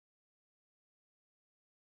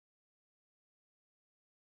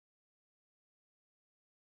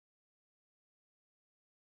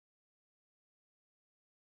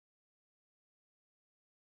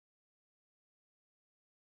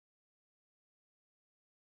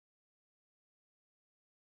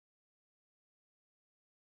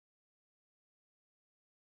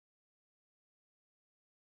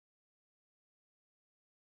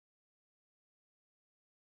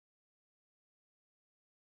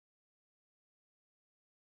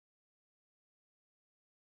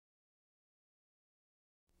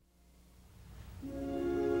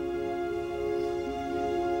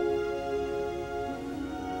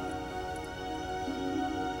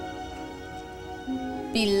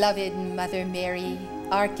Beloved Mother Mary,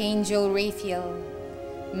 Archangel Raphael,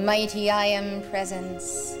 mighty I am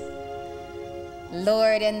presence,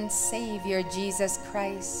 Lord and Savior Jesus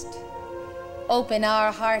Christ, open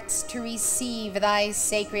our hearts to receive thy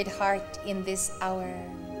sacred heart in this hour.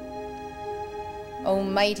 O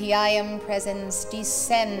mighty I am presence,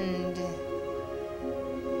 descend.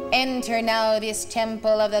 Enter now this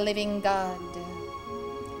temple of the living God.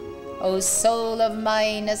 O soul of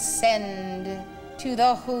mine, ascend to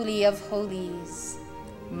the Holy of Holies,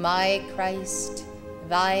 my Christ,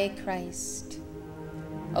 thy Christ.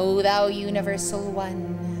 O thou universal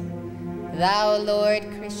one, thou Lord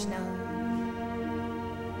Krishna,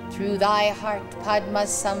 through thy heart,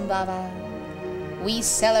 Padmasambhava, we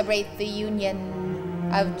celebrate the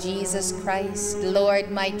union of Jesus Christ,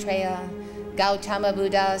 Lord Maitreya, Gautama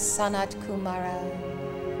Buddha, Sanat Kumara.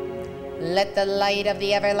 Let the light of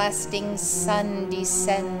the everlasting sun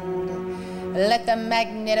descend. Let the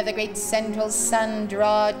magnet of the great central sun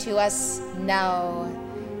draw to us now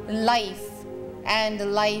life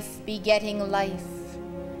and life begetting life.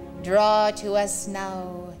 Draw to us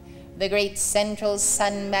now the great central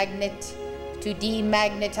sun magnet to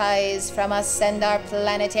demagnetize from us and our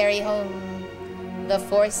planetary home the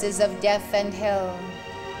forces of death and hell,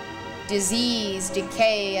 disease,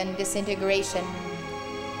 decay, and disintegration.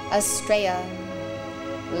 Archeia,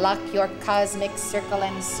 lock your cosmic circle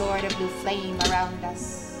and sword of blue flame around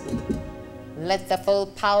us. Let the full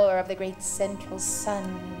power of the great central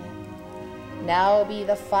sun now be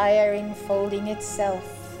the fire enfolding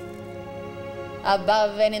itself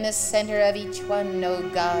above and in the center of each one, O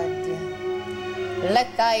God.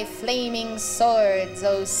 Let thy flaming swords,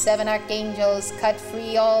 O seven archangels, cut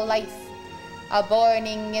free all life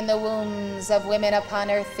aborning in the wombs of women upon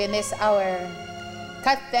earth in this hour.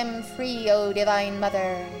 Cut them free, O Divine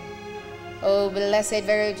Mother. O Blessed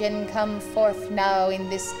Virgin, come forth now in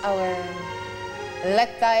this hour.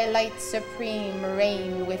 Let thy light supreme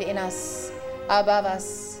reign within us, above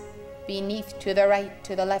us, beneath, to the right,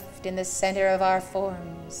 to the left, in the center of our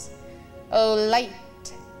forms. O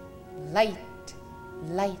light, light,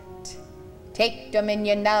 light, take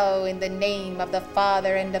dominion now in the name of the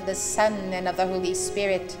Father and of the Son and of the Holy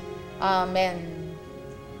Spirit. Amen.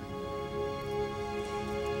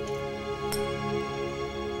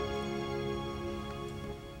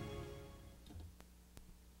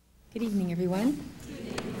 Good evening, everyone.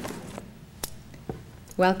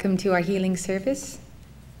 Welcome to our healing service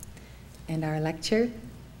and our lecture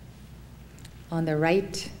on the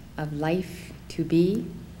right of life to be,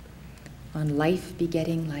 on life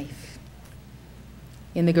begetting life.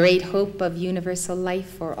 In the great hope of universal life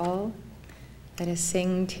for all, let us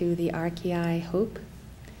sing to the Archeia Hope,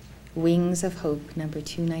 Wings of Hope, number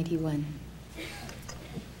 291.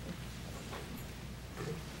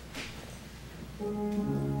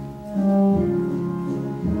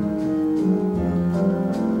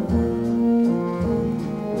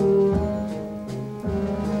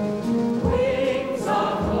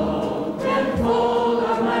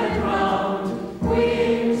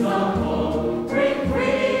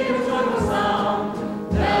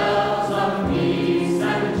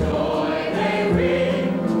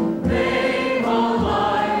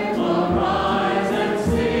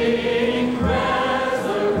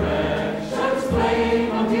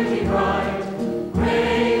 Flame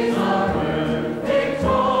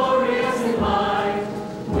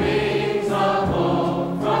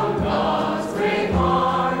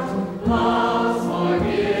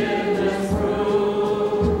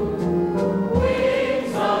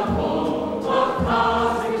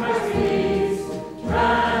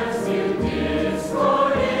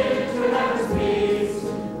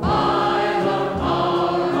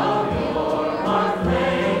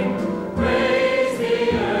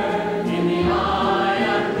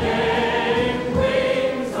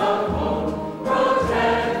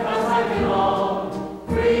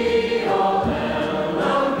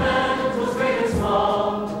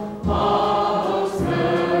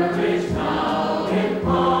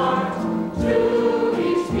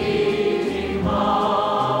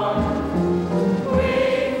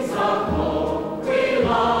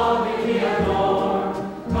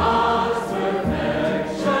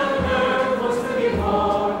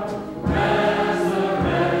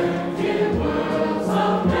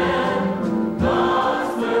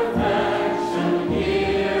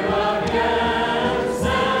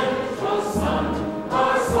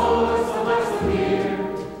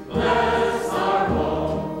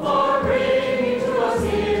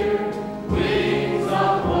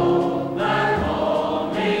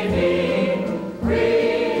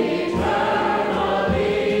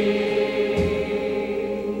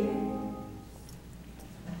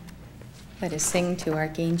Let us sing to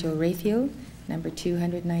Archangel Raphael, number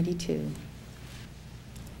 292.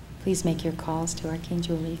 Please make your calls to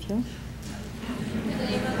Archangel Raphael.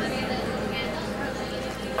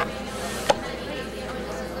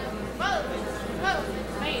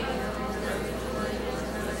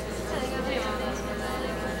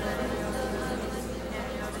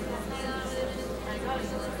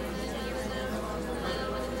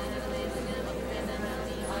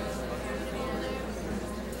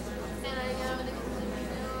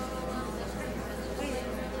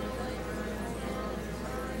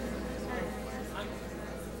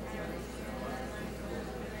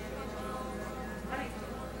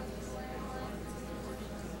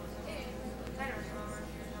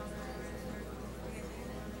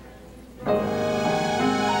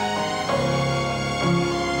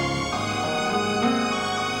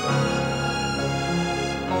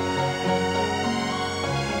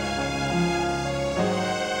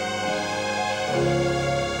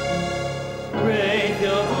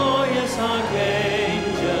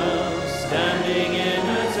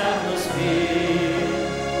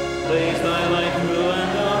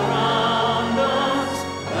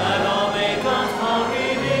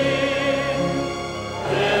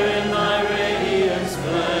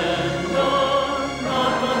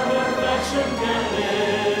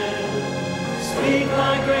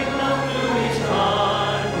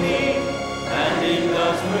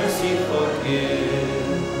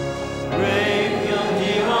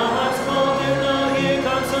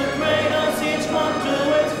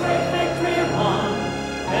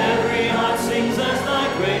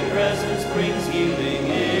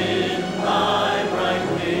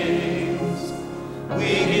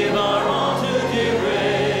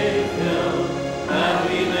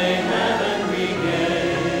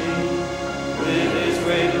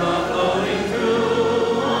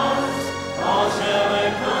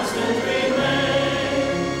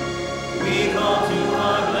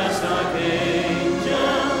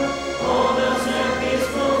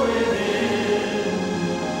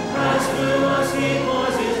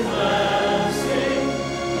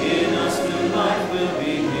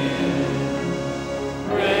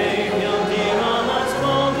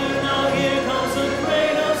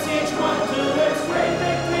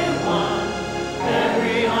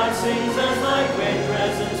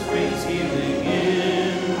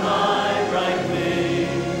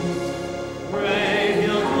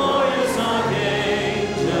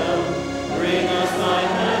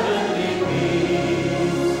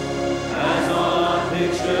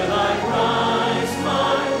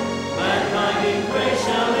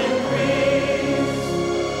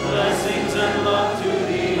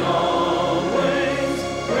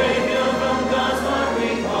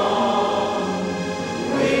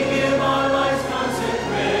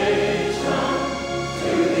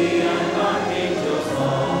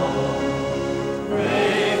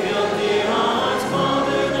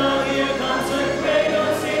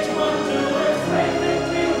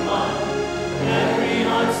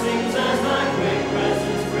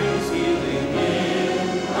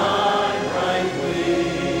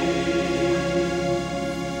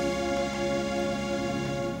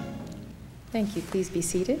 Thank you. Please be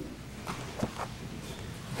seated.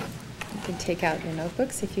 You can take out your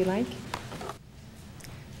notebooks if you like.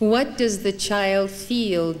 What does the child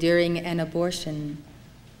feel during an abortion?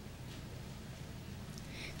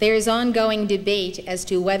 There is ongoing debate as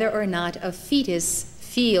to whether or not a fetus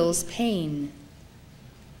feels pain.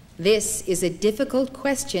 This is a difficult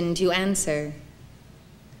question to answer.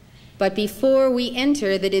 But before we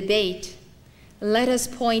enter the debate, let us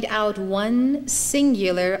point out one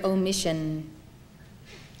singular omission.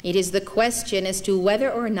 It is the question as to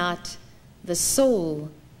whether or not the soul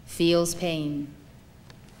feels pain.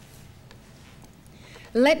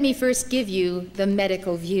 Let me first give you the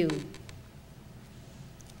medical view.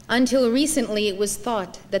 Until recently, it was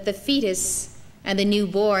thought that the fetus and the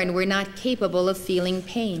newborn were not capable of feeling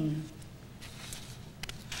pain.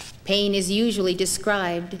 Pain is usually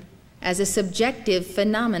described as a subjective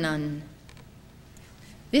phenomenon.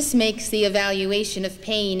 This makes the evaluation of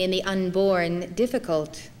pain in the unborn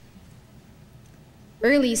difficult.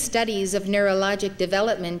 Early studies of neurologic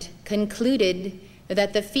development concluded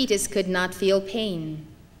that the fetus could not feel pain.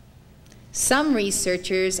 Some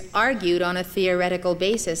researchers argued on a theoretical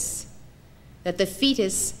basis that the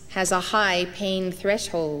fetus has a high pain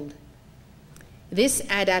threshold. This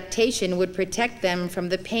adaptation would protect them from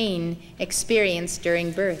the pain experienced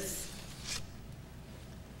during birth.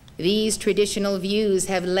 These traditional views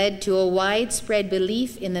have led to a widespread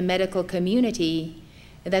belief in the medical community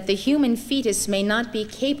that the human fetus may not be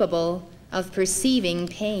capable of perceiving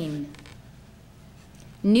pain.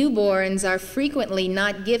 Newborns are frequently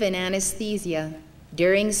not given anesthesia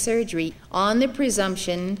during surgery on the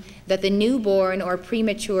presumption that the newborn or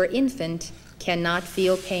premature infant cannot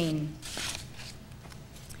feel pain.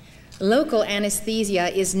 Local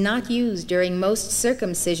anesthesia is not used during most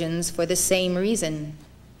circumcisions for the same reason.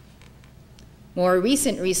 More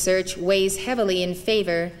recent research weighs heavily in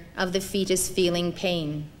favor of the fetus feeling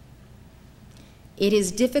pain. It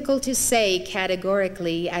is difficult to say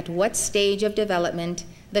categorically at what stage of development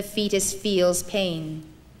the fetus feels pain.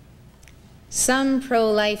 Some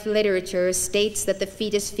pro-life literature states that the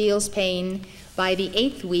fetus feels pain by the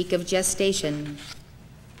 8th week of gestation.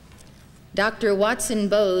 Dr. Watson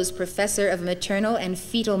Bowes, professor of maternal and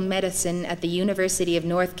fetal medicine at the University of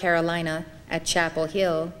North Carolina at Chapel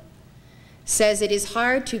Hill, says it is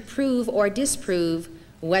hard to prove or disprove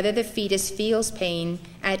whether the fetus feels pain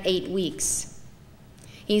at 8 weeks.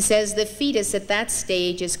 He says the fetus at that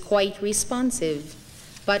stage is quite responsive.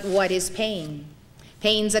 But what is pain?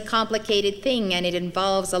 Pain's a complicated thing, and it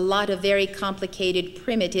involves a lot of very complicated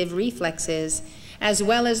primitive reflexes, as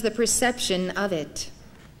well as the perception of it.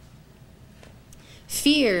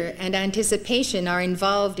 Fear and anticipation are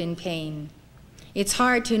involved in pain. It's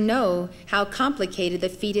hard to know how complicated the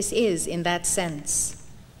fetus is in that sense.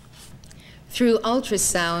 Through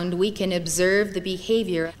ultrasound, we can observe the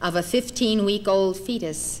behavior of a 15-week-old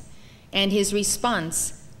fetus and his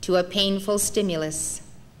response to a painful stimulus.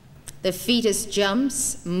 The fetus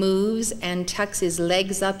jumps, moves, and tucks his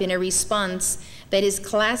legs up in a response that is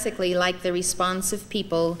classically like the response of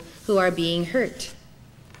people who are being hurt.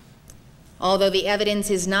 Although the evidence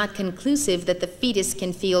is not conclusive that the fetus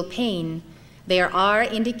can feel pain, there are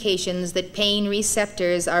indications that pain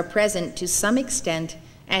receptors are present to some extent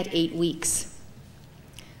at 8 weeks.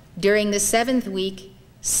 During the 7th week,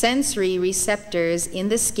 sensory receptors in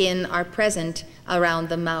the skin are present around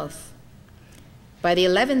the mouth. By the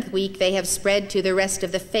 11th week, they have spread to the rest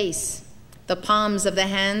of the face, the palms of the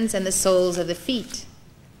hands, and the soles of the feet.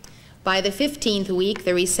 By the 15th week,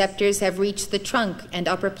 the receptors have reached the trunk and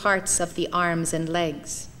upper parts of the arms and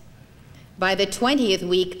legs. By the 20th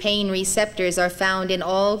week, pain receptors are found in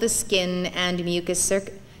all the skin and mucous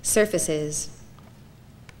surfaces.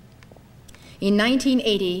 In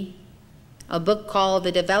 1980, a book called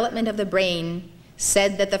The Development of the Brain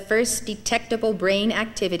said that the first detectable brain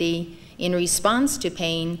activity in response to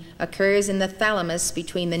pain occurs in the thalamus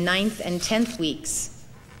between the 9th and 10th weeks.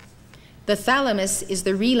 The thalamus is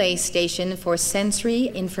the relay station for sensory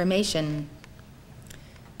information.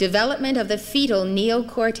 Development of the fetal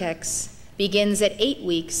neocortex begins at 8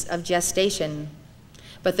 weeks of gestation,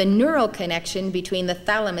 but the neural connection between the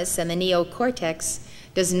thalamus and the neocortex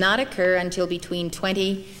does not occur until between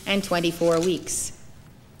 20 and 24 weeks.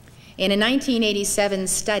 In a 1987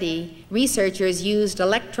 study, researchers used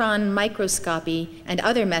electron microscopy and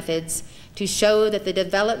other methods to show that the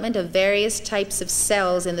development of various types of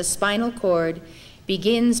cells in the spinal cord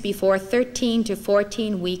begins before 13 to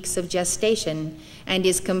 14 weeks of gestation and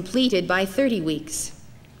is completed by 30 weeks.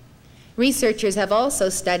 Researchers have also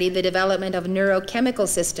studied the development of neurochemical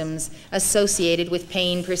systems associated with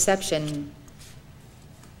pain perception.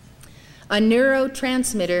 A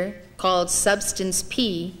neurotransmitter called substance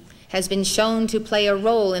P has been shown to play a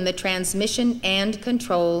role in the transmission and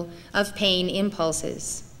control of pain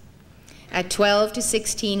impulses. At 12 to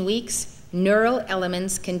 16 weeks, neural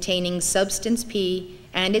elements containing substance P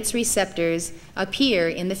and its receptors appear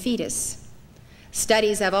in the fetus.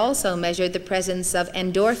 Studies have also measured the presence of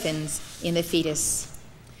endorphins in the fetus.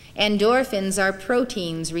 Endorphins are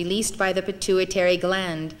proteins released by the pituitary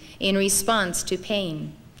gland in response to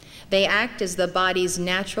pain. They act as the body's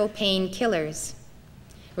natural painkillers.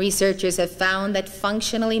 Researchers have found that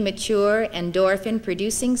functionally mature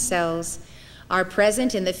endorphin-producing cells are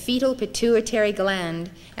present in the fetal pituitary gland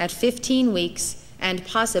at 15 weeks and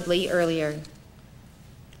possibly earlier.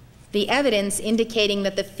 The evidence indicating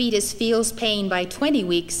that the fetus feels pain by 20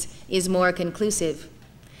 weeks is more conclusive.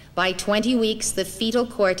 By 20 weeks, the fetal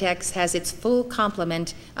cortex has its full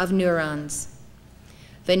complement of neurons.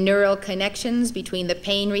 The neural connections between the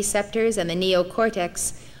pain receptors and the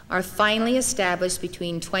neocortex are finally established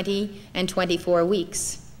between 20 and 24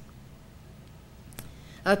 weeks.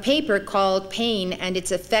 A paper called Pain and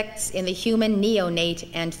Its Effects in the Human Neonate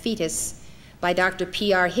and Fetus by Dr.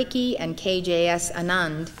 P.R. Hickey and K.J.S.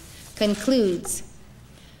 Anand concludes,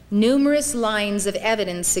 numerous lines of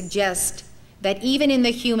evidence suggest that even in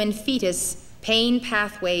the human fetus, pain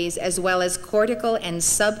pathways as well as cortical and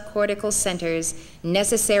subcortical centers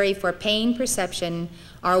necessary for pain perception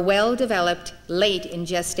are well developed late in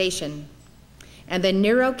gestation. and the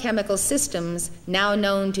neurochemical systems now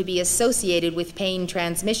known to be associated with pain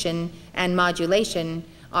transmission and modulation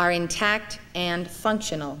are intact and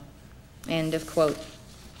functional." End of quote.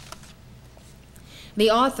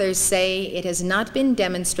 The authors say it has not been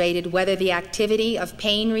demonstrated whether the activity of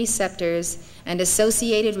pain receptors and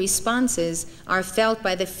associated responses are felt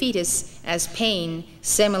by the fetus as pain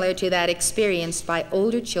similar to that experienced by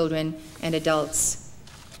older children and adults.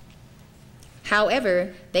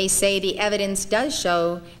 However, they say the evidence does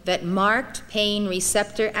show that marked pain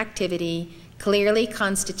receptor activity clearly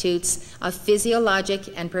constitutes a physiologic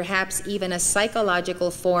and perhaps even a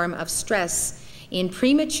psychological form of stress in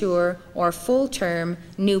premature or full-term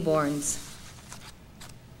newborns.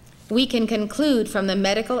 We can conclude from the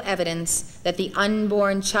medical evidence that the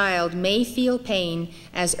unborn child may feel pain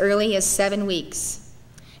as early as 7 weeks,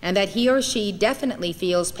 and that he or she definitely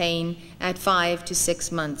feels pain at 5 to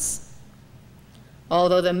 6 months.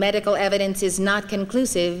 Although the medical evidence is not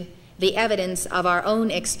conclusive, the evidence of our own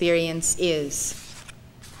experience is.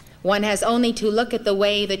 One has only to look at the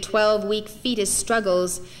way the 12-week fetus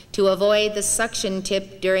struggles to avoid the suction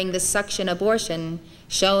tip during the suction abortion,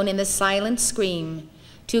 shown in the silent scream,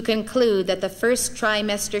 to conclude that the first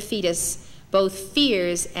trimester fetus both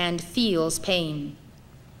fears and feels pain.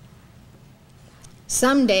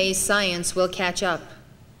 Someday science will catch up.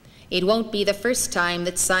 It won't be the first time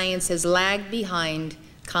that science has lagged behind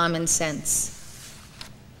common sense.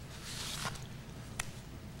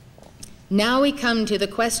 Now we come to the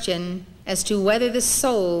question as to whether the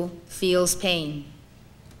soul feels pain.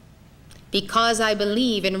 Because I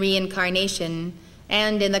believe in reincarnation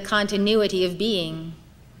and in the continuity of being,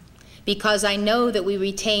 because I know that we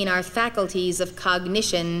retain our faculties of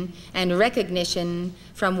cognition and recognition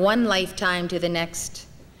from one lifetime to the next,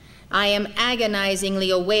 I am agonizingly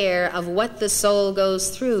aware of what the soul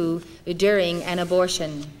goes through during an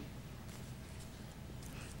abortion.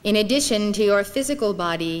 In addition to your physical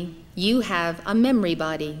body, you have a memory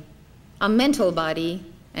body, a mental body,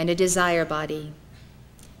 and a desire body.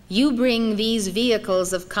 You bring these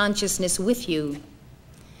vehicles of consciousness with you.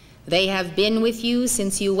 They have been with you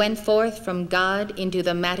since you went forth from God into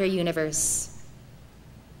the matter universe.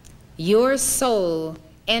 Your soul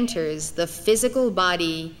enters the physical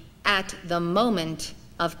body at the moment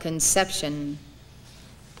of conception.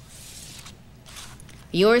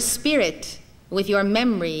 Your spirit, with your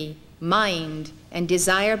memory, mind, and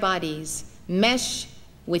desire bodies, mesh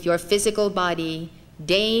with your physical body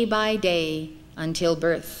day by day until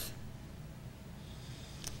birth.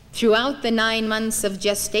 Throughout the 9 months of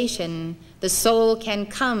gestation, the soul can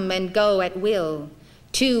come and go at will,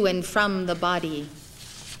 to and from the body.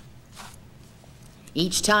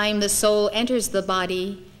 Each time the soul enters the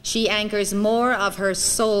body, she anchors more of her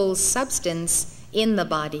soul's substance in the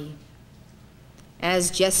body.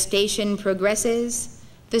 As gestation progresses,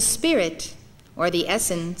 the spirit, or the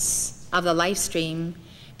essence of the life stream,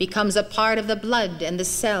 becomes a part of the blood and the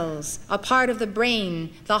cells, a part of the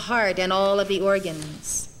brain, the heart, and all of the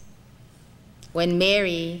organs. When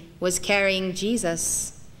Mary was carrying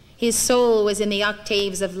Jesus, his soul was in the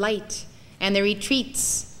octaves of light and the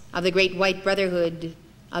retreats of the Great White Brotherhood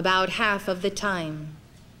about half of the time.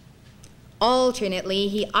 Alternately,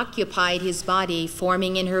 he occupied his body,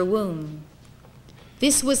 forming in her womb.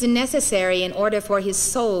 This was necessary in order for his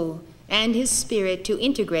soul and his spirit to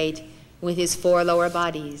integrate with his 4 lower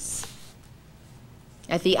bodies.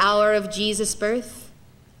 At the hour of Jesus' birth,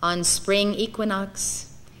 on spring equinox,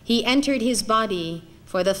 he entered his body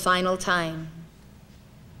for the final time.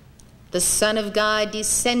 The Son of God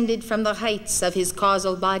descended from the heights of his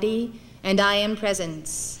causal body, and I am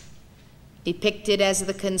presence, depicted as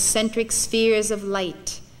the concentric spheres of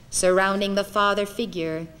light surrounding the Father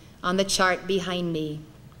figure on the chart behind me.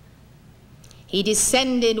 He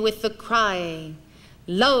descended with the cry,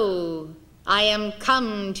 "Lo, I am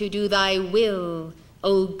come to do thy will,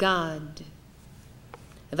 O God."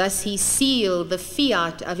 Thus he sealed the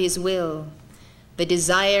fiat of his will, the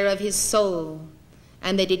desire of his soul,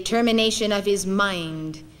 and the determination of his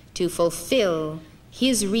mind to fulfill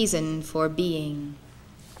his reason for being.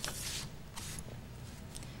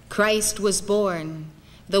 Christ was born,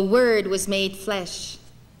 the Word was made flesh,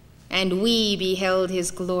 and we beheld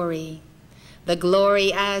his glory, the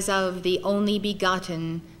glory as of the only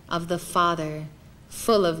begotten of the Father,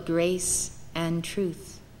 full of grace and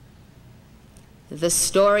truth. The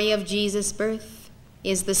story of Jesus' birth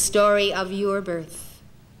is the story of your birth.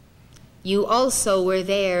 You also were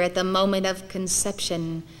there at the moment of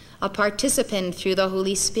conception, a participant through the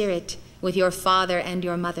Holy Spirit with your father and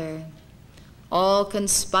your mother, all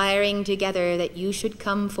conspiring together that you should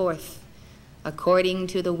come forth according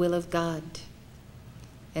to the will of God.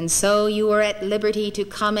 And so you were at liberty to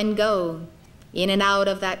come and go, in and out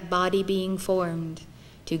of that body being formed,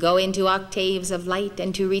 to go into octaves of light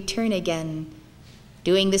and to return again,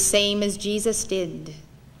 doing the same as Jesus did,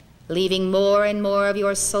 leaving more and more of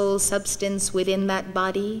your soul substance within that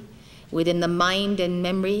body, within the mind and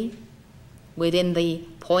memory, within the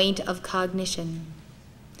point of cognition.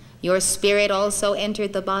 Your spirit also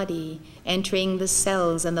entered the body, entering the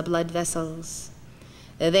cells and the blood vessels.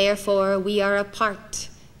 Therefore, we are a part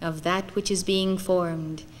of that which is being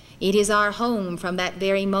formed. It is our home from that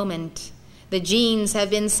very moment. The genes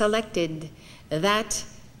have been selected. That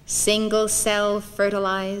single cell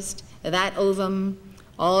fertilized, that ovum,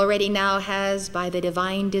 already now has, by the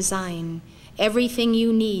divine design, everything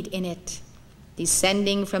you need in it,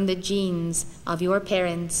 descending from the genes of your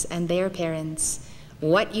parents and their parents,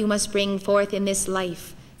 what you must bring forth in this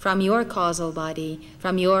life from your causal body,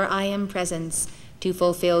 from your I am presence, to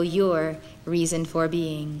fulfill your reason for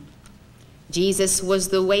being. Jesus was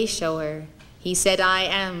the way shower. He said, I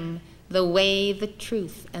am the way, the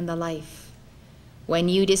truth, and the life. When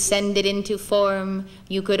you descended into form,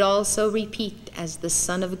 you could also repeat as the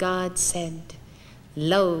Son of God said,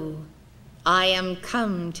 Lo, I am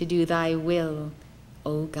come to do thy will,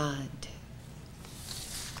 O God.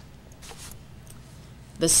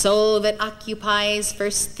 The soul that occupies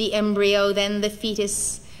first the embryo, then the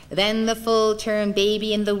fetus, then the full-term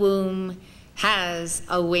baby in the womb, has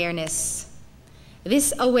awareness.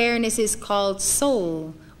 This awareness is called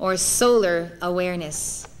soul or solar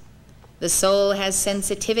awareness. The soul has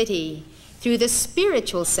sensitivity through the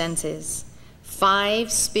spiritual senses,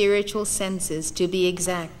 5 spiritual senses to be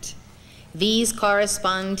exact. These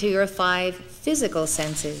correspond to your 5 physical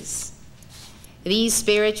senses. These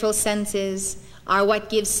spiritual senses are what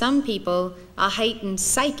gives some people a heightened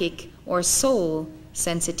psychic or soul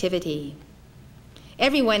sensitivity.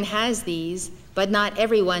 Everyone has these, but not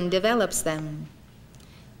everyone develops them.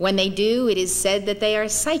 When they do, it is said that they are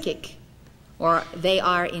psychic, or they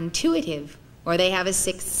are intuitive, or they have a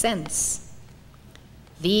 6th sense.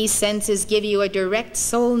 These senses give you a direct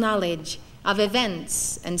soul knowledge of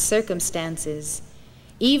events and circumstances,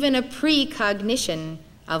 even a precognition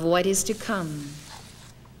of what is to come.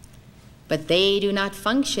 But they do not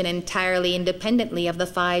function entirely independently of the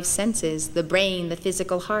 5 senses, the brain, the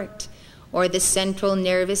physical heart, or the central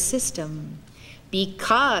nervous system,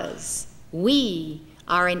 because we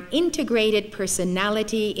are an integrated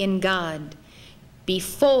personality in God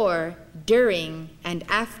before, during, and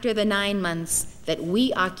after the 9 months that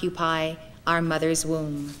we occupy our mother's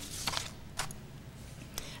womb.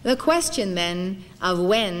 The question, then, of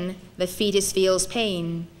when the fetus feels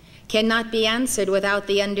pain cannot be answered without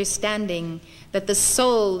the understanding that the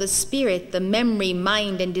soul, the spirit, the memory,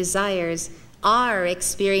 mind, and desires are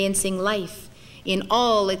experiencing life in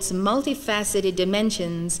all its multifaceted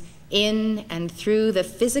dimensions in and through the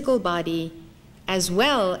physical body, as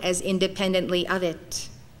well as independently of it.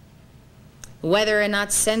 Whether or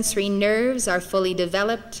not sensory nerves are fully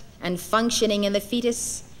developed and functioning in the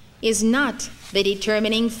fetus is not the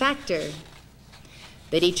determining factor.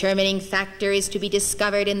 The determining factor is to be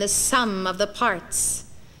discovered in the sum of the parts,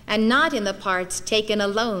 and not in the parts taken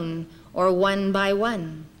alone or one by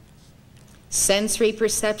one. Sensory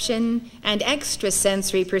perception and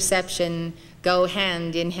extrasensory perception go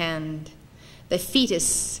hand in hand. The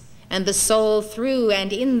fetus and the soul through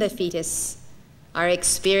and in the fetus are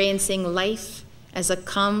experiencing life as a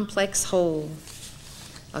complex whole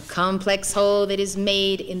that is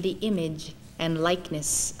made in the image and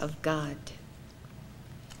likeness of God.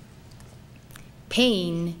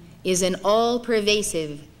 Pain is an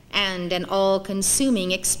all-pervasive and an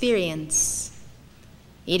all-consuming experience.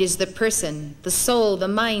 It is the person, the soul, the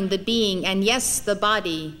mind, the being, and yes, the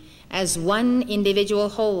body, as one individual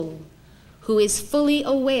whole, who is fully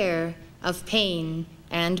aware of pain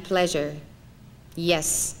and pleasure.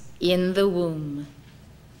 Yes, in the womb.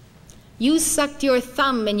 You sucked your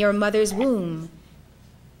thumb in your mother's womb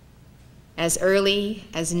as early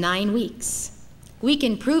as 9 weeks. We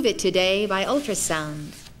can prove it today by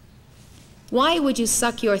ultrasound. Why would you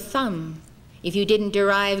suck your thumb if you didn't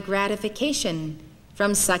derive gratification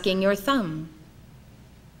from sucking your thumb?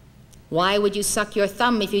 Why would you suck your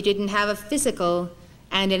thumb if you didn't have a physical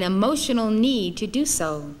and an emotional need to do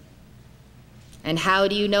so? And how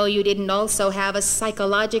do you know you didn't also have a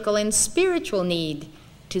psychological and spiritual need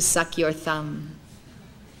to suck your thumb?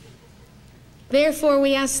 Therefore,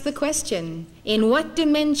 we ask the question, in what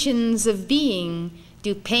dimensions of being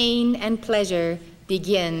do pain and pleasure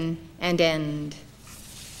begin and end?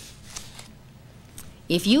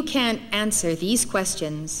 If you can't answer these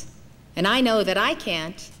questions, and I know that I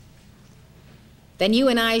can't, then you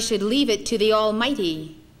and I should leave it to the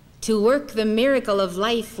Almighty to work the miracle of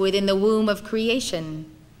life within the womb of creation,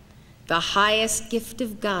 the highest gift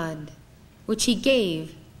of God, which he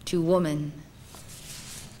gave to woman.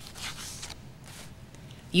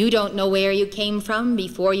 You don't know where you came from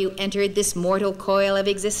before you entered this mortal coil of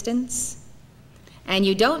existence, and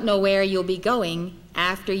you don't know where you'll be going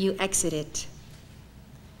after you exit it.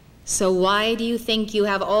 So why do you think you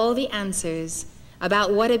have all the answers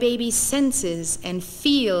about what a baby senses and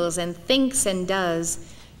feels and thinks and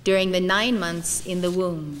does during the 9 months in the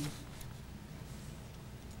womb?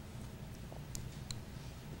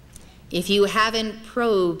 If you haven't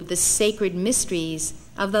probed the sacred mysteries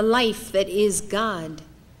of the life that is God,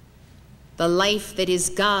 the life that is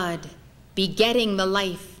God, begetting the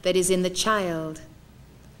life that is in the child,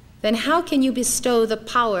 then how can you bestow the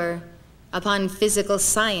power upon physical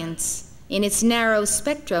science in its narrow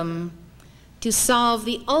spectrum to solve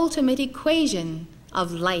the ultimate equation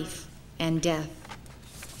of life and death?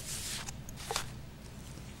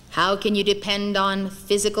 How can you depend on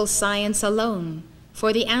physical science alone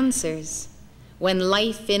for the answers when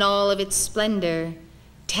life in all of its splendor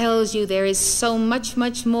tells you there is so much,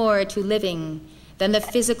 much more to living than the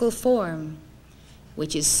physical form,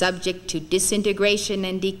 which is subject to disintegration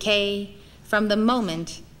and decay from the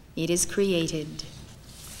moment it is created?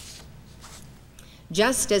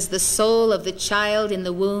 Just as the soul of the child in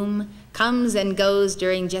the womb comes and goes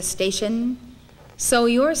during gestation, so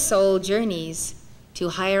your soul journeys to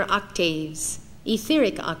higher octaves,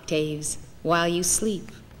 etheric octaves, while you sleep.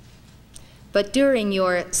 But during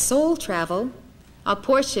your soul travel, a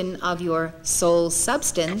portion of your soul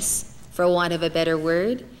substance, for want of a better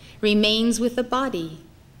word, remains with the body,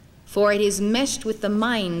 for it is meshed with the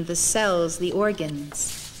mind, the cells, the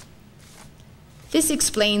organs. This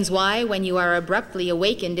explains why, when you are abruptly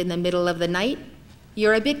awakened in the middle of the night,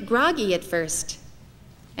 you're a bit groggy at first,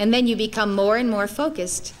 and then you become more and more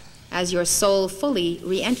focused as your soul fully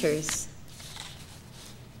re-enters.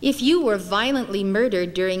 If you were violently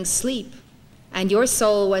murdered during sleep and your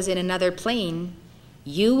soul was in another plane,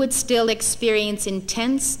 you would still experience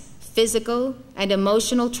intense physical and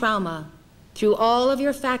emotional trauma through all of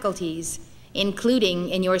your faculties, including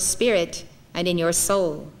in your spirit and in your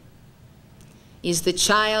soul. Is the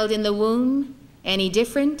child in the womb any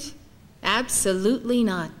different? Absolutely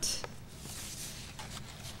not.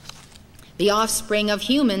 The offspring of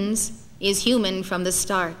humans is human from the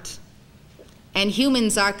start, and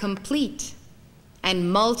humans are complete and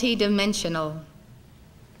multidimensional.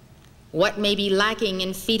 What may be lacking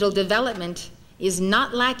in fetal development is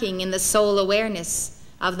not lacking in the soul awareness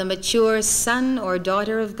of the mature son or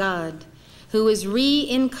daughter of God who is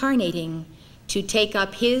reincarnating to take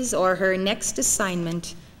up his or her next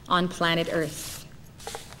assignment on planet Earth.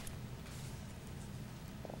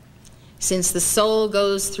 Since the soul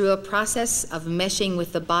goes through a process of meshing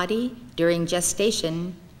with the body during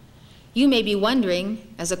gestation, you may be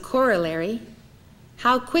wondering, as a corollary,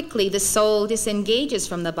 how quickly the soul disengages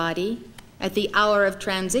from the body at the hour of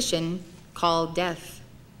transition called death.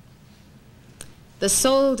 The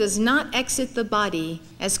soul does not exit the body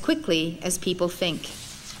as quickly as people think.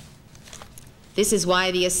 This is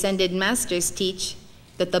why the Ascended Masters teach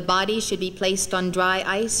that the body should be placed on dry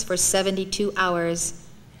ice for 72 hours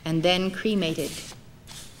and then cremated.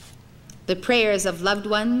 The prayers of loved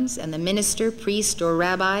ones and the minister, priest, or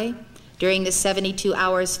rabbi during the 72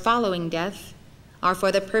 hours following death are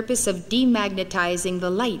for the purpose of demagnetizing the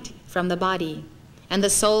light from the body and the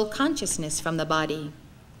soul consciousness from the body,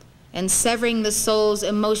 and severing the soul's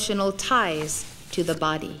emotional ties to the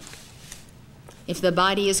body. If the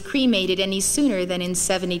body is cremated any sooner than in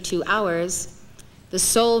 72 hours, the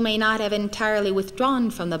soul may not have entirely withdrawn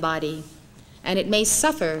from the body, and it may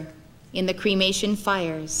suffer in the cremation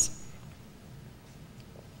fires.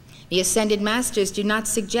 The Ascended Masters do not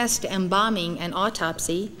suggest embalming and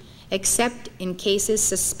autopsy except in cases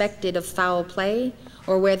suspected of foul play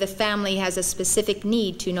or where the family has a specific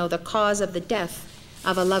need to know the cause of the death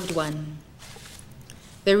of a loved one.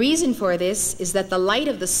 The reason for this is that the light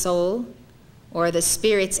of the soul, or the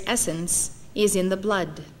spirit's essence, is in the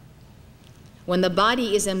blood. When the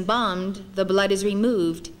body is embalmed, the blood is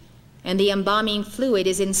removed, and the embalming fluid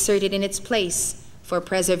is inserted in its place for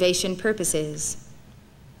preservation purposes.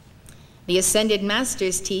 The Ascended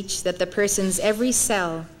Masters teach that the person's every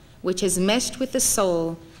cell, which has meshed with the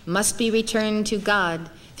soul, must be returned to God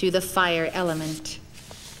through the fire element.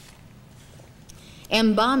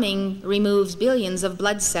 Embalming removes billions of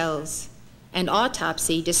blood cells, and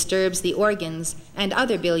autopsy disturbs the organs and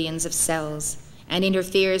other billions of cells and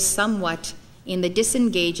interferes somewhat in the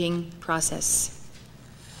disengaging process.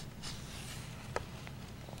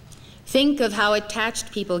 Think of how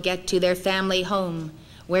attached people get to their family home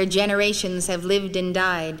where generations have lived and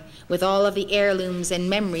died with all of the heirlooms and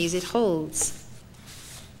memories it holds.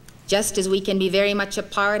 Just as we can be very much a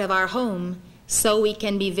part of our home, so we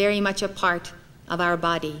can be very much a part of our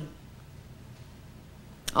body.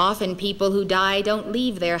 Often people who die don't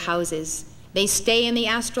leave their houses. They stay in the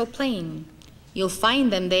astral plane. You'll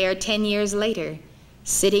find them there 10 years later,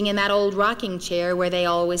 sitting in that old rocking chair where they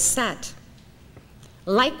always sat.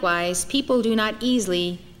 Likewise, people do not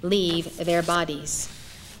easily leave their bodies.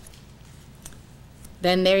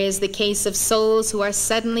 Then there is the case of souls who are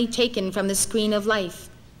suddenly taken from the screen of life,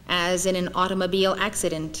 as in an automobile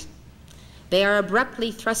accident. They are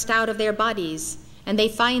abruptly thrust out of their bodies, and they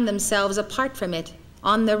find themselves apart from it,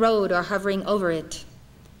 on the road or hovering over it.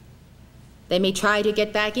 They may try to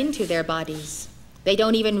get back into their bodies. They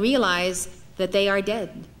don't even realize that they are dead,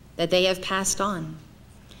 that they have passed on.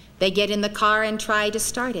 They get in the car and try to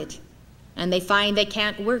start it, and they find they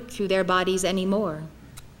can't work through their bodies anymore.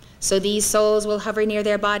 So these souls will hover near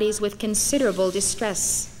their bodies with considerable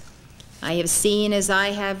distress. I have seen, as I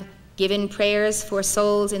have given prayers for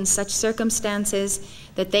souls in such circumstances,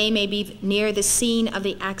 that they may be near the scene of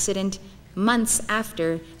the accident months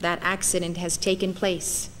after that accident has taken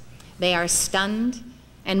place. They are stunned,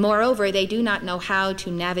 and moreover, they do not know how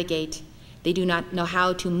to navigate. They do not know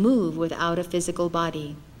how to move without a physical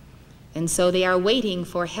body. And so they are waiting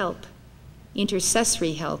for help,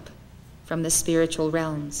 intercessory help, from the spiritual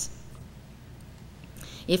realms.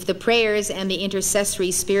 If the prayers and the intercessory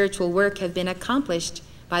spiritual work have been accomplished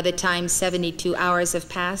by the time 72 hours have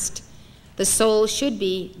passed, the soul should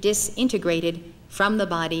be disintegrated from the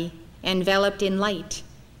body, enveloped in light,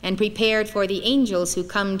 and prepared for the angels who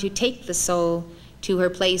come to take the soul to her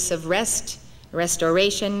place of rest,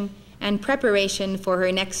 restoration, and preparation for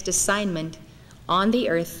her next assignment on the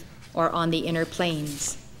earth or on the inner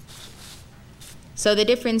planes. So the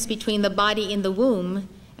difference between the body in the womb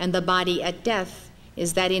and the body at death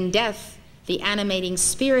is that in death, the animating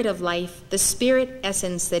spirit of life, the spirit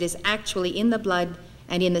essence that is actually in the blood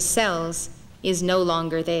and in the cells, is no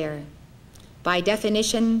longer there. By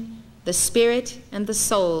definition, the spirit and the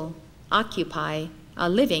soul occupy a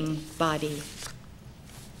living body.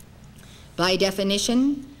 By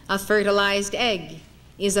definition, a fertilized egg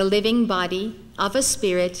is a living body of a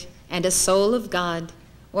spirit and a soul of God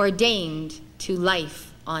ordained to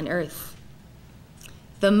life on earth.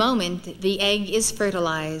 The moment the egg is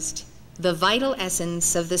fertilized, the vital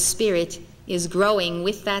essence of the spirit is growing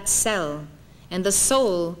with that cell, and the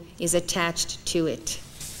soul is attached to it.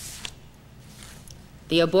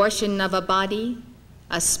 The abortion of a body,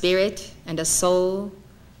 a spirit, and a soul,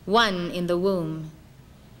 one in the womb,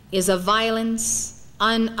 is a violence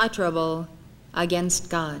unutterable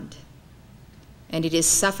against God, and it is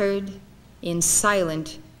suffered in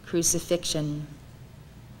silent crucifixion.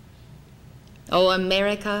 O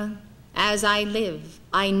America, as I live,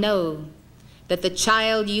 I know that the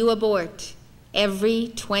child you abort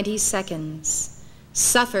every 20 seconds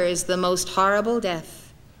suffers the most horrible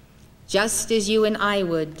death, just as you and I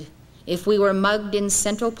would if we were mugged in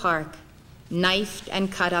Central Park, knifed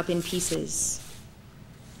and cut up in pieces.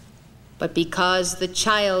 But because the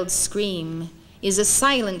child's scream is a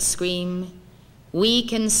silent scream, we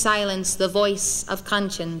can silence the voice of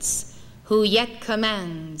conscience, who yet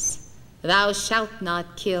commands, "Thou shalt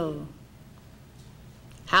not kill."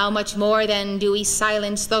 How much more then do we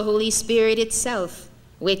silence the Holy Spirit itself,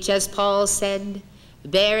 which, as Paul said,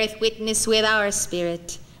 beareth witness with our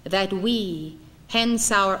spirit that we,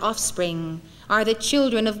 hence our offspring, are the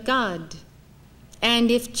children of God.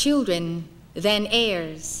 And if children, then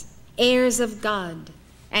heirs, heirs of God,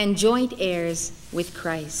 and joint heirs with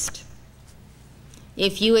Christ.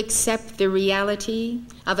 If you accept the reality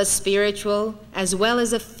of a spiritual as well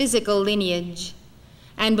as a physical lineage,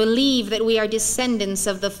 and believe that we are descendants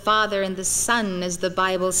of the Father and the Son, as the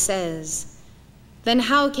Bible says, then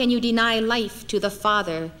how can you deny life to the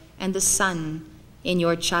Father and the Son in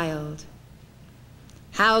your child?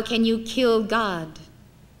 How can you kill God,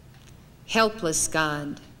 helpless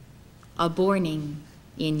God, aborning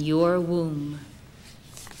in your womb?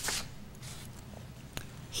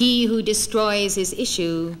 He who destroys his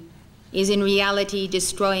issue is in reality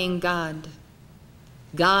destroying God,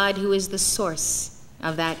 God who is the source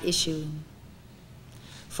of that issue.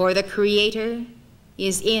 For the Creator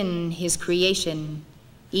is in his creation,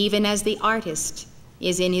 even as the artist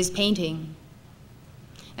is in his painting.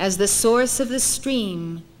 As the source of the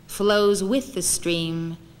stream flows with the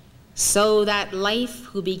stream, so that life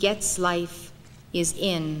who begets life is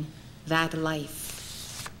in that life.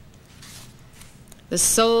 The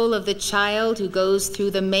soul of the child who goes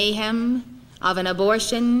through the mayhem of an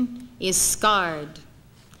abortion is scarred,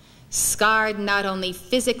 scarred not only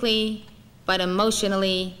physically, but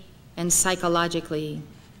emotionally and psychologically.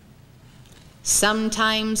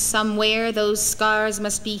 Sometimes, somewhere, those scars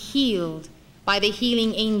must be healed by the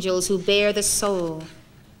healing angels who bear the soul,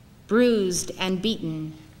 bruised and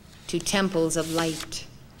beaten, to temples of light.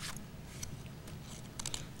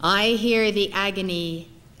 I hear the agony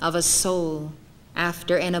of a soul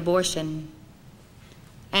after an abortion,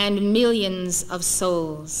 and millions of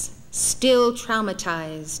souls still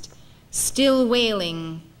traumatized, still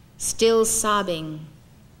wailing, still sobbing,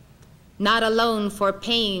 not alone for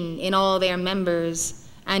pain in all their members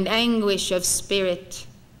and anguish of spirit,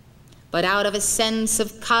 but out of a sense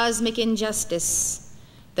of cosmic injustice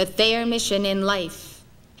that their mission in life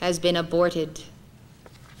has been aborted.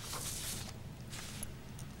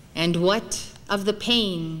 And what of the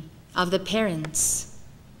pain of the parents?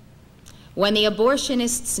 When the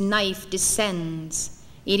abortionist's knife descends,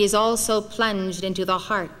 it is also plunged into the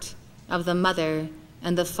heart of the mother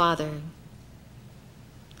and the father.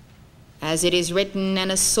 As it is written,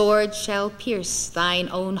 and a sword shall pierce thine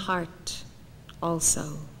own heart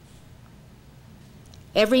also.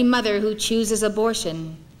 Every mother who chooses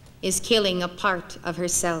abortion is killing a part of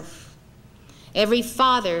herself. Every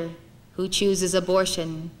father who chooses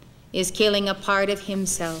abortion is killing a part of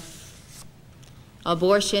himself.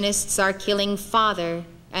 Abortionists are killing father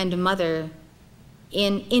and mother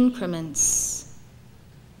in increments,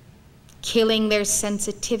 killing their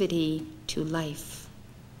sensitivity to life.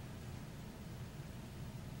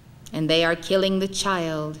 And they are killing the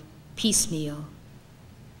child piecemeal.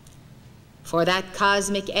 For that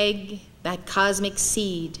cosmic egg, that cosmic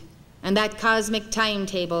seed, and that cosmic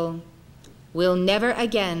timetable will never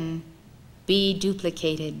again be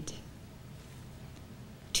duplicated.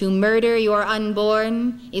 To murder your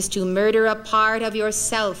unborn is to murder a part of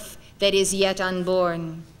yourself that is yet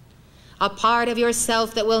unborn, a part of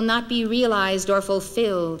yourself that will not be realized or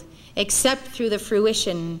fulfilled except through the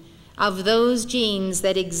fruition of those genes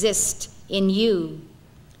that exist in you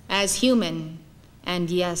as human and,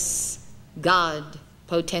 yes, God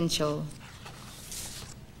potential.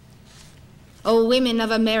 O women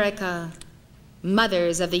of America,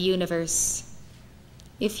 mothers of the universe,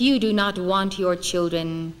 if you do not want your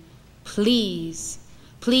children, please,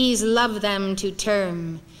 please love them to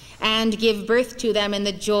term and give birth to them in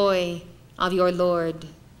the joy of your Lord,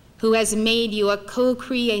 who has made you a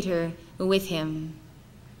co-creator with him.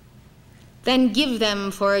 Then give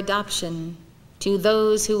them for adoption to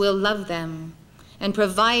those who will love them and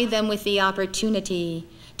provide them with the opportunity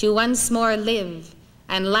to once more live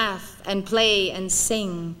and laugh and play and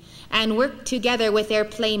sing and work together with their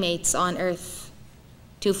playmates on earth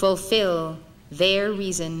to fulfill their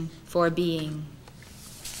reason for being.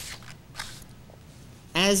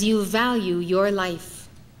 As you value your life,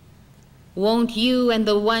 won't you and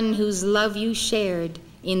the one whose love you shared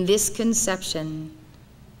in this conception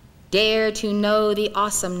dare to know the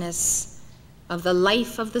awesomeness of the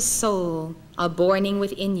life of the soul aborning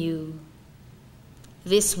within you,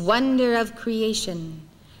 this wonder of creation,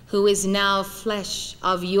 who is now flesh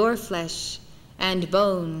of your flesh and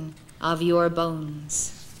bone of your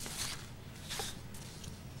bones?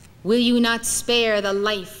 Will you not spare the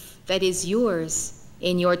life that is yours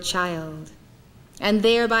in your child, and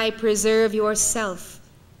thereby preserve yourself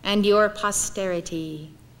and your posterity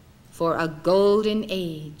for a golden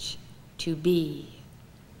age to be?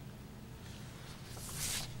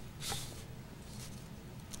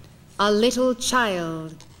 A little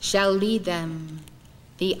child shall lead them,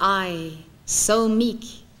 the eye so meek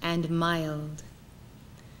and mild.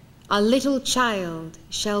 A little child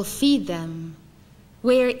shall feed them.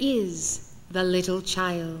 Where is the little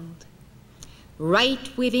child?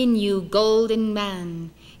 Right within you, golden man,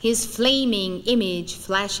 his flaming image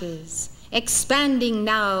flashes, expanding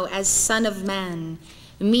now as Son of Man,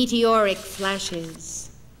 meteoric flashes.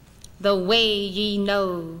 The way ye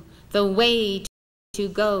know, the way to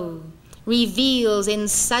go, reveals in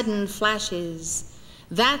sudden flashes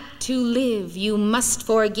that to live you must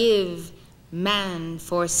forgive man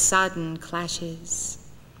for sodden clashes.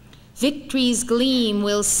 Victory's gleam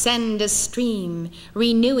will send a stream,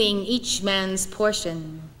 renewing each man's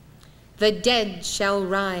portion. The dead shall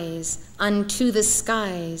rise unto the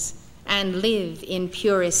skies and live in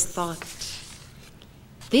purest thought.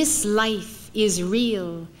 This life is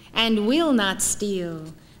real and will not steal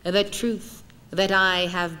the truth that I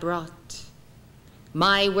have brought.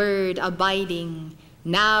 My word abiding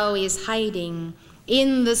now is hiding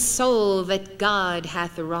in the soul that God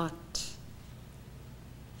hath wrought.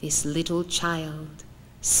 This little child,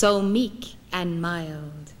 so meek and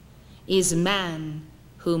mild, is man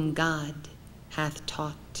whom God hath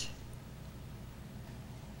taught.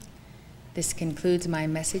 This concludes my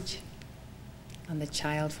message on the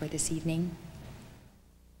child for this evening.